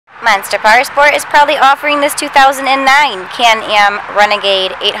Monster Powersport is proudly offering this 2009 Can Am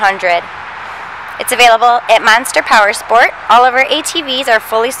Renegade 800. It's available at Monster Powersport. All of our ATVs are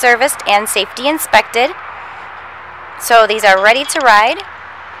fully serviced and safety inspected, so these are ready to ride.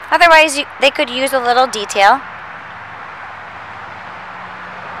 Otherwise, they could use a little detail.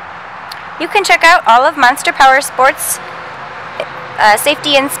 You can check out all of Monster Powersport's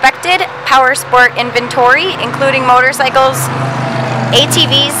safety inspected Powersport inventory, including motorcycles,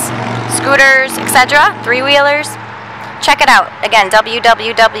 ATVs, scooters, etc., three-wheelers. Check it out. Again,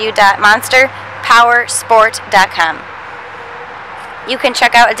 www.monsterpowersport.com. You can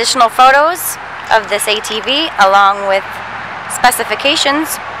check out additional photos of this ATV along with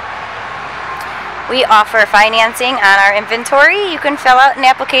specifications. We offer financing on our inventory. You can fill out an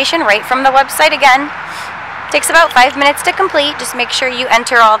application right from the website. Again, takes about 5 minutes to complete. Just make sure you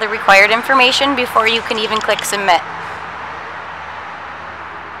enter all the required information before you can even click submit.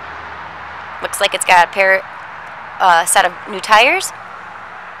 Looks like it's got a set of new tires.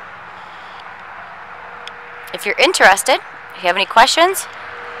 If you're interested, if you have any questions,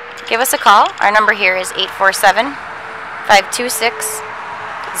 give us a call. Our number here is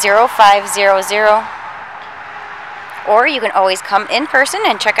 847-526-0500. Or you can always come in person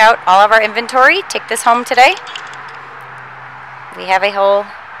and check out all of our inventory. Take this home today. We have a whole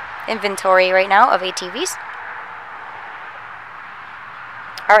inventory right now of ATVs.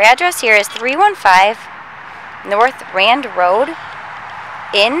 Our address here is 315 North Rand Road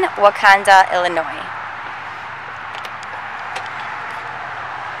in Wauconda, Illinois.